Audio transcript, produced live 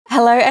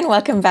Hello and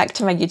welcome back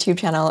to my YouTube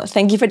channel.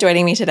 Thank you for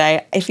joining me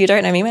today. If you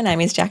don't know me, my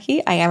name is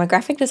Jacqui. I am a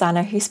graphic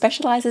designer who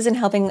specializes in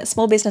helping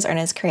small business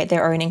owners create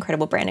their own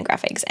incredible brand and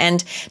graphics.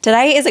 And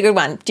today is a good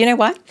one. Do you know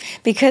why?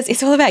 Because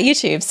it's all about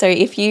YouTube. So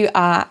if you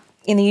are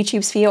in the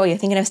YouTube sphere or you're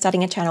thinking of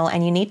starting a channel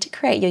and you need to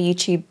create your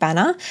YouTube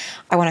banner,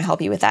 I want to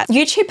help you with that.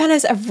 YouTube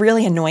banners are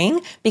really annoying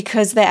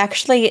because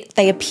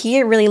they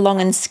appear really long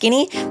and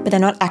skinny, but they're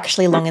not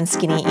actually long and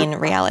skinny in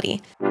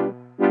reality.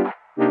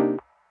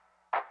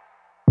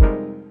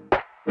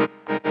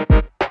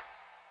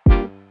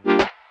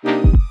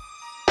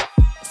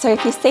 So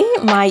if you see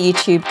my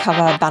YouTube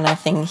cover banner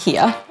thing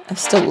here, I'm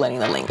still learning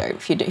the lingo.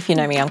 If you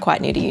know me, I'm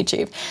quite new to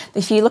YouTube.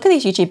 If you look at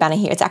this YouTube banner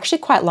here, it's actually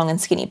quite long and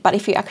skinny, but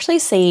if you actually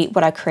see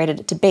what I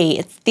created it to be,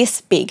 it's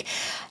this big.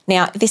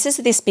 Now, this is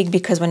this big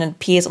because when it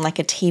appears on like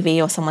a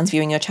TV or someone's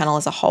viewing your channel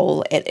as a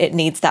whole, it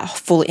needs that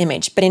full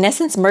image. But in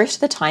essence, most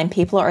of the time,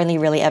 people are only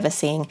really ever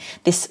seeing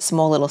this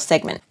small little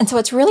segment. And so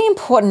it's really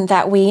important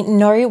that we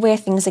know where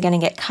things are going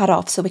to get cut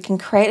off so we can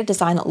create a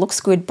design that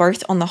looks good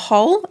both on the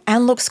whole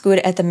and looks good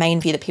at the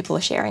main view that people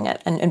are sharing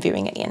it and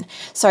viewing it in.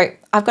 So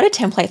I've got a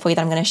template for you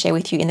that I'm going to share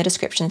with you in the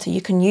description so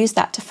you can use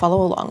that to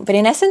follow along. But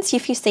in essence,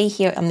 if you see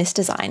here on this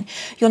design,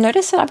 you'll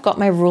notice that I've got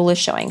my rulers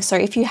showing. So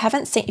if you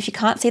can't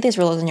see these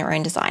rulers in your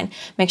own design,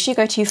 make sure you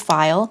go to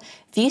File,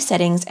 View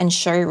Settings, and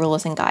Show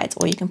Rulers and Guides,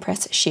 or you can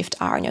press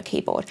Shift-R on your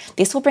keyboard.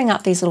 This will bring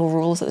up these little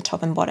rulers at the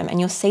top and bottom, and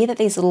you'll see that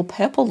these little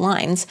purple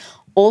lines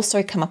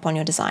also come up on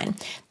your design.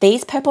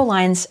 These purple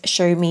lines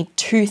show me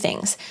two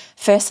things.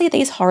 Firstly,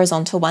 these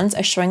horizontal ones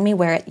are showing me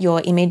where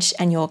your image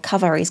and your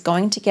cover is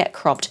going to get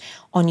cropped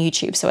on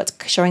YouTube. So it's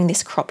showing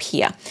this crop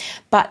here.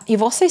 But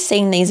you've also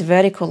seen these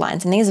vertical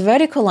lines, and these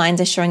vertical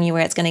lines are showing you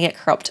where it's going to get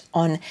cropped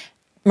on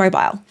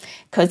mobile.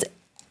 Because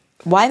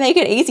why make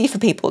it easy for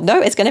people?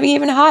 No, it's going to be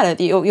even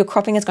harder. Your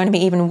cropping is going to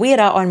be even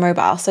weirder on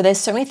mobile. So there's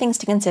so many things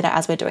to consider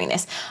as we're doing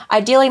this.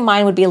 Ideally,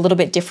 mine would be a little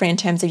bit different in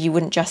terms of you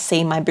wouldn't just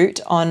see my boot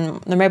on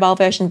the mobile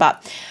version,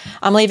 but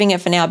I'm leaving it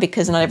for now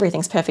because not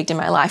everything's perfect in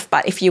my life.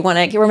 But if you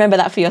want to remember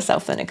that for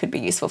yourself, then it could be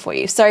useful for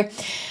you. So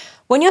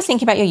when you're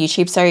thinking about your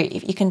YouTube, so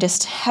you can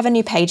just have a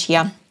new page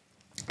here,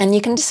 and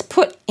you can just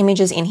put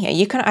images in here.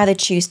 You can either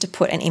choose to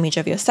put an image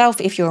of yourself.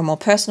 If you're a more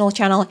personal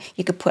channel,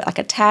 you could put like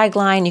a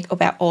tagline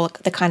about all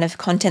the kind of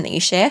content that you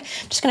share.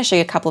 I'm just going to show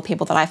you a couple of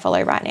people that I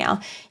follow right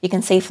now. You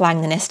can see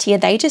Flying the Nest here.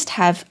 They just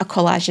have a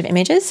collage of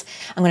images.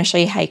 I'm going to show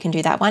you how you can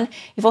do that one.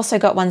 You've also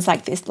got ones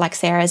like this, like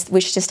Sarah's,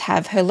 which just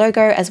have her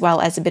logo as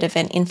well as a bit of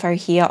an info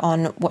here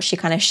on what she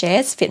kind of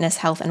shares, fitness,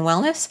 health, and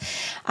wellness.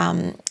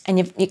 And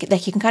you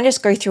can kind of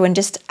just go through and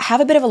just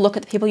have a bit of a look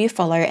at the people you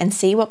follow and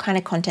see what kind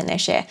of content they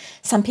share.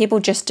 Some people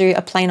just do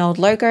a plain old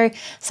logo.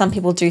 Some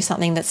people do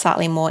something that's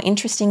slightly more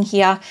interesting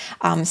here.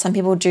 Some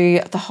people do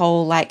the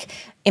whole like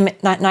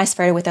nice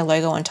photo with their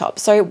logo on top.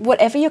 So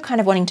whatever you're kind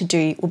of wanting to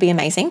do will be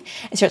amazing.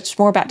 It's just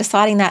more about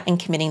deciding that and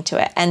committing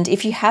to it. And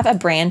if you have a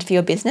brand for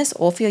your business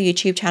or for your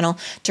YouTube channel,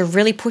 to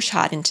really push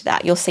hard into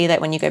that. You'll see that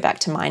when you go back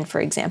to mine,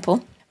 for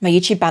example. My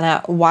YouTube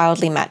banner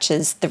wildly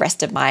matches the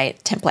rest of my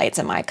templates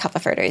and my cover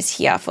photos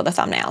here for the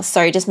thumbnails.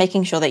 So just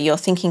making sure that you're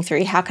thinking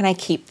through, how can I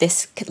keep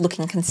this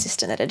looking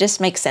consistent, that it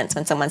just makes sense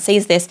when someone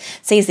sees this,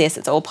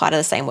 it's all part of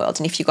the same world.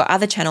 And if you've got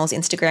other channels,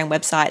 Instagram,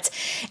 websites,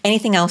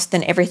 anything else,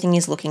 then everything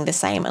is looking the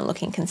same and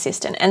looking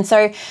consistent. And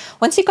so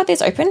once you've got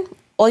this open,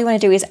 all you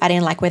want to do is add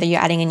in, like whether you're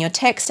adding in your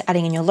text,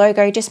 adding in your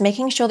logo, just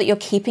making sure that you're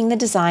keeping the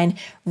design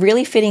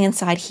really fitting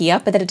inside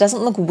here, but that it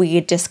doesn't look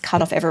weird just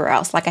cut off everywhere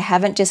else. Like I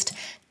haven't just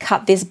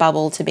cut this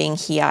bubble to being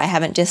here. I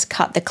haven't just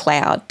cut the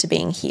cloud to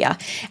being here.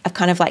 I've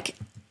kind of like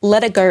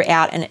let it go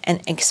out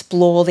and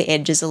explore the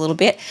edges a little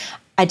bit.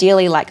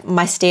 Ideally, like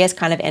my stairs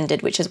kind of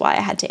ended, which is why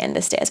I had to end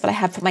the stairs, but I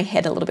have put my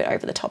head a little bit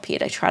over the top here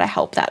to try to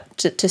help that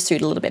to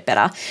suit a little bit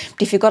better.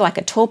 But if you've got like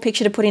a tall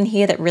picture to put in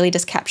here that really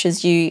just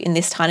captures you in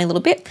this tiny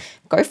little bit,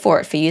 go for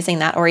it for using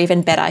that. Or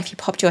even better, if you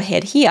popped your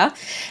head here,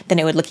 then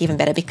it would look even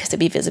better because it'd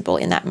be visible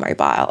in that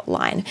mobile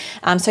line.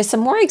 So some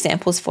more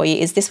examples for you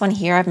is this one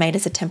here I've made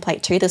as a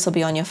template too. This will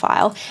be on your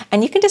file.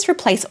 And you can just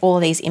replace all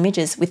of these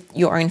images with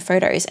your own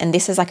photos. And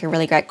this is like a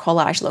really great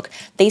collage look.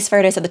 These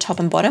photos at the top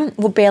and bottom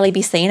will barely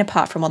be seen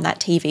apart from on that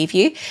TV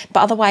view.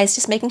 But otherwise,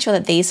 just making sure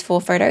that these 4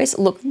 photos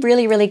look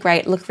really, really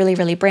great, look really,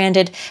 really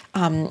branded,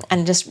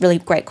 and just really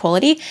great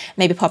quality.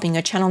 Maybe popping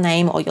your channel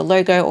name or your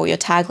logo or your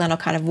tagline or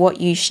kind of what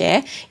you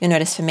share. You'll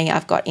notice for me,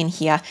 I've got in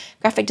here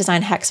graphic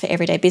design hacks for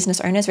everyday business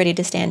owners ready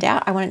to stand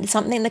out. I wanted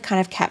something that kind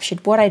of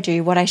captured what I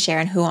do, what I share,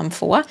 and who I'm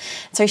for.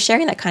 So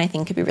sharing that kind of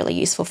thing could be really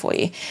useful for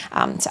you.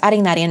 So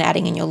adding that in,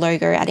 adding in your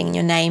logo, adding in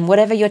your name,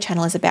 whatever your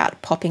channel is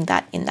about, popping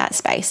that in that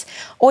space.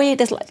 Or you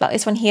just like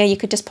this one here, you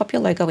could just pop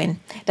your logo in.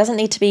 It doesn't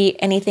need to be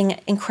be anything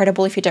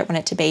incredible if you don't want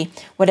it to be.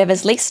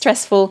 Whatever's least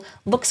stressful,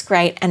 looks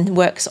great, and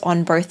works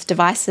on both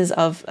devices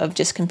of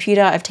just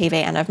computer, of TV,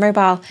 and of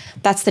mobile.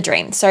 That's the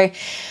dream. So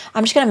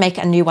I'm just going to make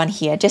a new one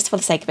here just for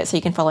the sake of it so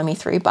you can follow me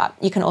through, but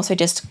you can also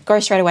just go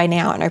straight away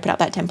now and open up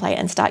that template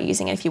and start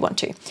using it if you want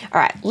to.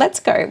 All right, let's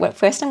go. Well,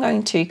 first I'm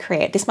going to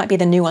create, this might be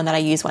the new one that I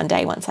use one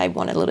day once I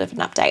want a little bit of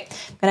an update.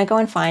 I'm going to go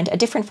and find a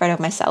different photo of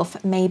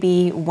myself,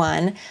 maybe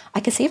one. I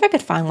could see if I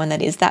could find one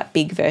that is that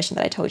big version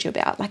that I told you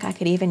about. Like I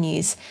could even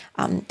use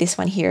this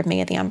one here of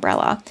me at the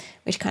umbrella,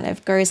 which kind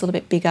of goes a little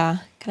bit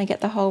bigger. Can I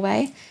get the whole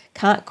way?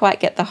 Can't quite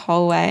get the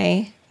whole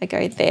way. I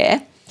go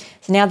there.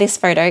 So now this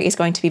photo is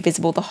going to be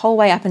visible the whole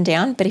way up and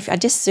down, but if I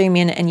just zoom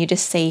in and you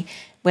just see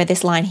where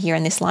this line here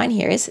and this line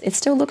here is, it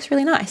still looks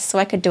really nice. So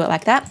I could do it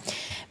like that.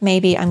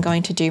 Maybe I'm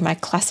going to do my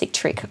classic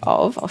trick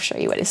of, I'll show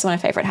you what, this is one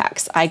of my favorite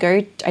hacks. I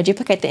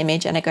duplicate the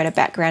image and I go to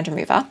background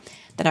remover,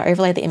 then I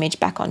overlay the image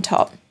back on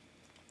top.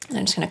 And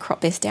I'm just going to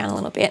crop this down a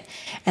little bit.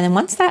 And then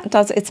once that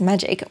does its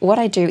magic, what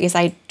I do is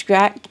I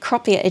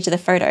crop the edge of the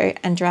photo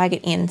and drag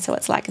it in so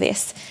it's like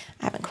this.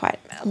 I haven't quite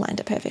aligned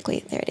it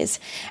perfectly. There it is.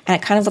 And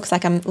it kind of looks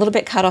like I'm a little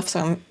bit cut off, so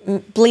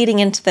I'm bleeding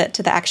into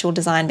the actual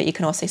design, but you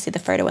can also see the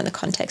photo in the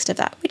context of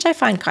that, which I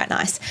find quite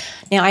nice.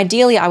 Now,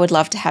 ideally, I would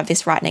love to have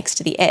this right next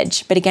to the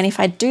edge, but again, if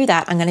I do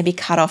that, I'm going to be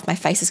cut off. My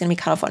face is going to be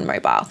cut off on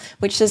mobile,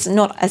 which is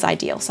not as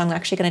ideal. So I'm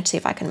actually going to see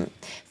if I can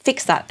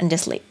fix that and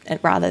just leave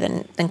it rather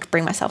than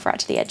bring myself right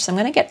to the edge. So I'm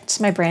going to get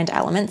to my brand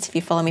elements. If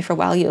you follow me for a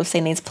while, you'll have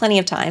seen these plenty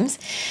of times.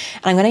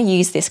 And I'm going to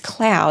use this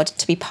cloud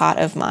to be part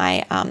of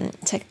my,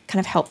 to kind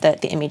of help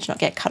the image not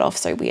get cut off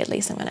so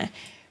weirdly. So I'm going to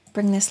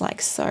bring this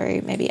like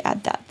so, maybe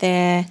add that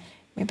there,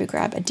 maybe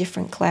grab a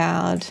different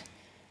cloud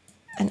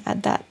and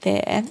add that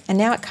there. And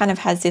now it kind of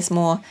has this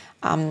more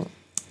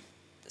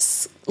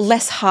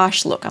less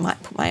harsh look. I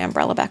might put my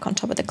umbrella back on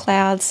top of the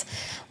clouds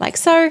like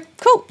so.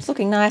 Cool, it's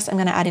looking nice. I'm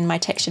going to add in my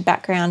textured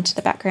background to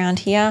the background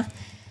here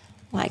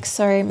like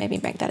so. Maybe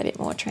make that a bit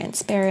more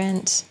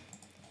transparent.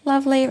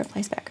 Lovely,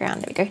 replace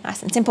background, there we go,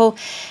 nice and simple.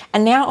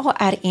 And now I'll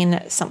add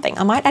in something.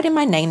 I might add in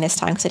my name this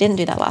time because I didn't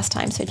do that last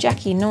time. So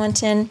Jacqui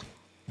Naunton.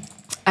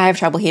 I have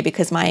trouble here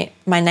because my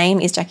name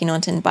is Jacqui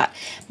Naunton, but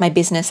my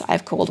business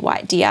I've called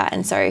White Deer.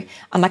 And so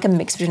I'm like a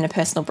mix between a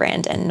personal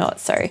brand and not.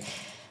 So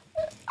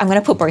I'm going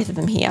to put both of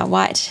them here,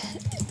 White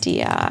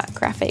Deer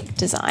graphic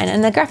design.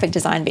 And the graphic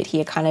design bit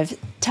here kind of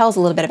tells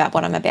a little bit about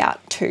what I'm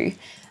about too.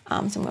 So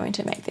I'm going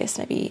to make this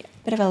maybe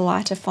a bit of a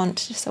lighter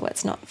font just so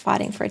it's not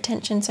fighting for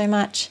attention so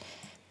much.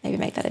 Maybe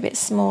make that a bit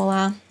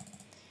smaller.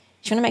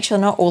 You want to make sure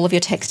not all of your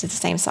text is the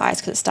same size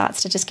because it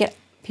starts to just get,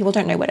 people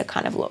don't know where to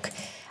kind of look.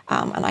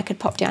 And I could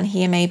pop down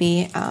here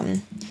maybe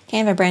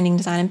Canva branding,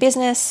 design and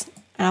business.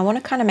 And I want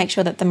to kind of make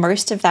sure that the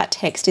most of that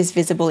text is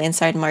visible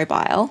inside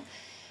mobile,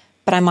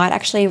 but I might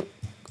actually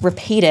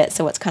repeat it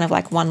so it's kind of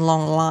like one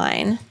long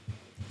line,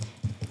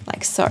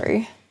 like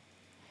so,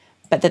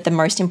 but that the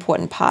most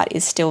important part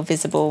is still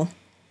visible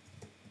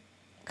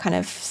kind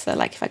of, so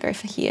like if I go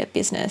for here,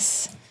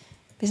 business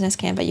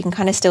Canva, you can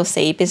kind of still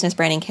see business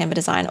branding, Canva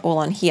design all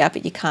on here,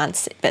 but you can't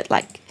see, but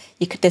like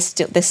you could,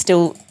 there's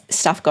still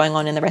stuff going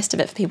on in the rest of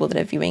it for people that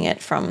are viewing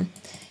it from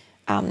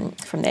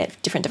their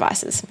different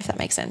devices, if that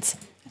makes sense.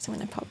 So I'm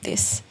going to pop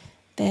this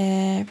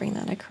there, bring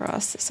that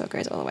across so it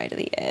goes all the way to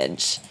the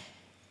edge.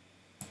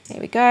 There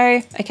we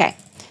go. Okay,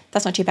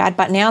 that's not too bad.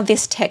 But now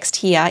this text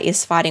here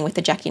is fighting with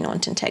the Jacqui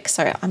Naunton text.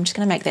 So I'm just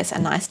going to make this a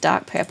nice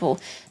dark purple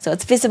so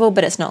it's visible,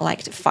 but it's not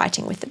like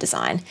fighting with the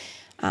design.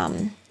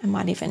 I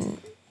might even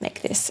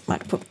make this,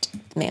 might put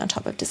me on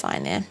top of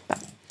design there,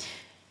 but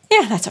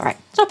yeah, that's all right.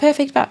 It's not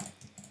perfect, but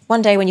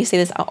one day when you see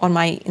this on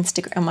my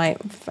Instagram, on my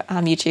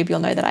YouTube,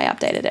 you'll know that I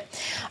updated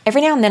it.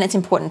 Every now and then it's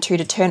important too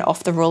to turn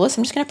off the rulers.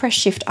 I'm just going to press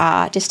Shift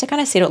R just to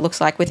kind of see what it looks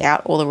like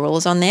without all the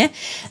rulers on there.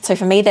 So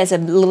for me, there's a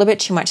little bit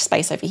too much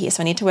space over here.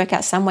 So I need to work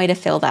out some way to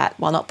fill that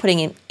while not putting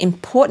in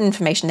important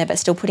information there, but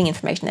still putting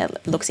information there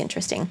that looks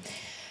interesting.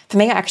 For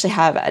me, I actually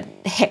have a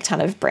heck ton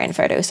of brand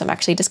photos, so I'm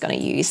actually just going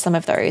to use some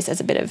of those as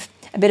a bit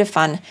of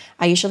fun.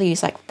 I usually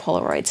use like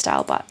Polaroid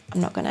style, but I'm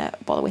not going to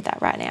bother with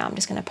that right now. I'm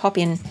just going to pop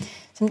in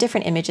some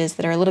different images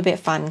that are a little bit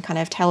fun, kind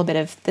of tell a bit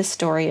of the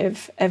story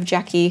of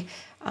Jacqui.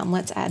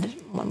 Let's add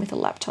one with a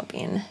laptop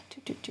in.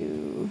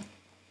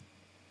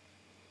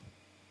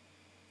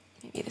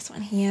 Maybe this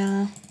one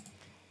here.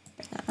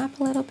 Bring that up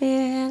a little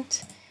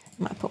bit.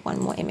 I might put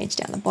one more image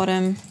down the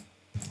bottom.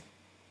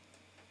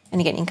 And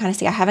again, you can kind of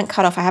see I haven't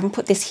cut off, I haven't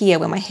put this here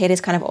where my head is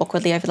kind of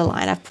awkwardly over the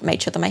line. I've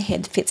made sure that my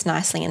head fits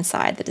nicely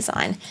inside the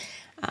design.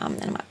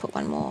 And I might put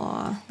one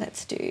more.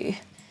 Let's do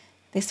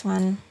this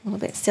one, a little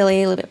bit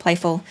silly, a little bit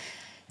playful.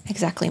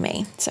 Exactly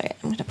me. So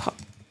I'm going to pop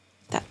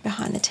that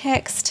behind the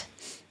text.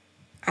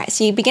 All All right,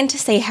 so you begin to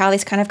see how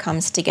this kind of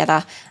comes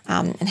together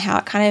and how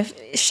it kind of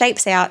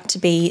shapes out to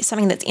be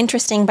something that's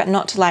interesting, but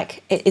not to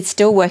like, it's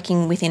still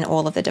working within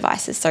all of the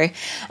devices. So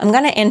I'm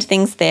going to end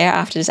things there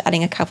after just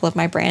adding a couple of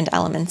my brand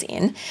elements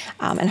in.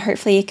 And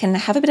hopefully you can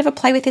have a bit of a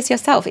play with this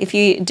yourself. If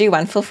you do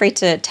one, feel free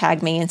to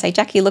tag me and say,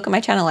 Jacqui, look at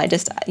my channel. I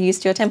just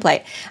used your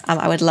template.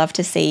 I would love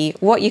to see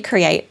what you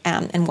create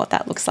and what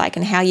that looks like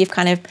and how you've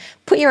kind of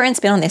put your own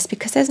spin on this,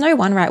 because there's no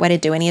one right way to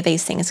do any of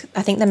these things.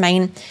 I think the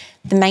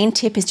main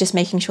tip is just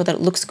making sure that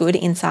it looks good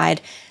inside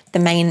the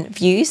main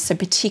views, so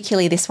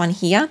particularly this one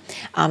here,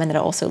 and that it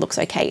also looks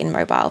okay in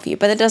mobile view.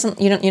 But it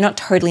doesn't, you're not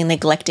totally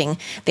neglecting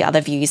the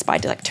other views by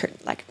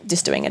like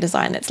just doing a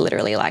design that's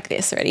literally like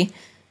this. Ready?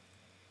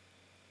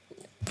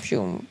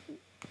 Zoom,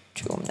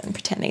 zoom, and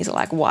pretend these are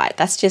like white.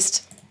 That's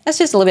just a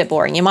little bit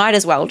boring. You might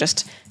as well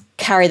just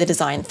carry the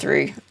design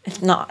through.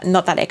 It's not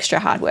that extra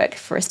hard work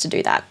for us to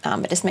do that.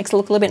 It just makes it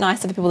look a little bit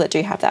nicer for people that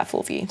do have that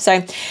full view. So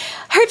I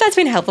hope that's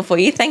been helpful for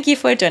you. Thank you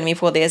for joining me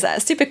for this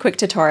super quick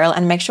tutorial,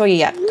 and make sure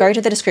you go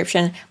to the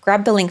description,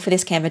 grab the link for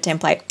this Canva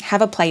template,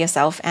 have a play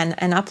yourself and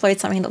upload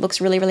something that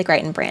looks really, really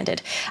great and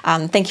branded.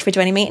 Thank you for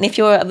joining me. And if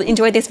you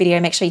enjoyed this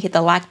video, make sure you hit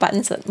the like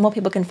button so that more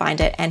people can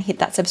find it, and hit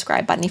that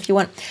subscribe button if you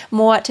want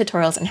more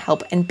tutorials and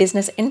help in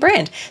business and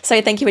brand.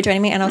 So thank you for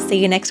joining me, and I'll see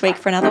you next week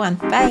for another one.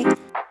 Bye.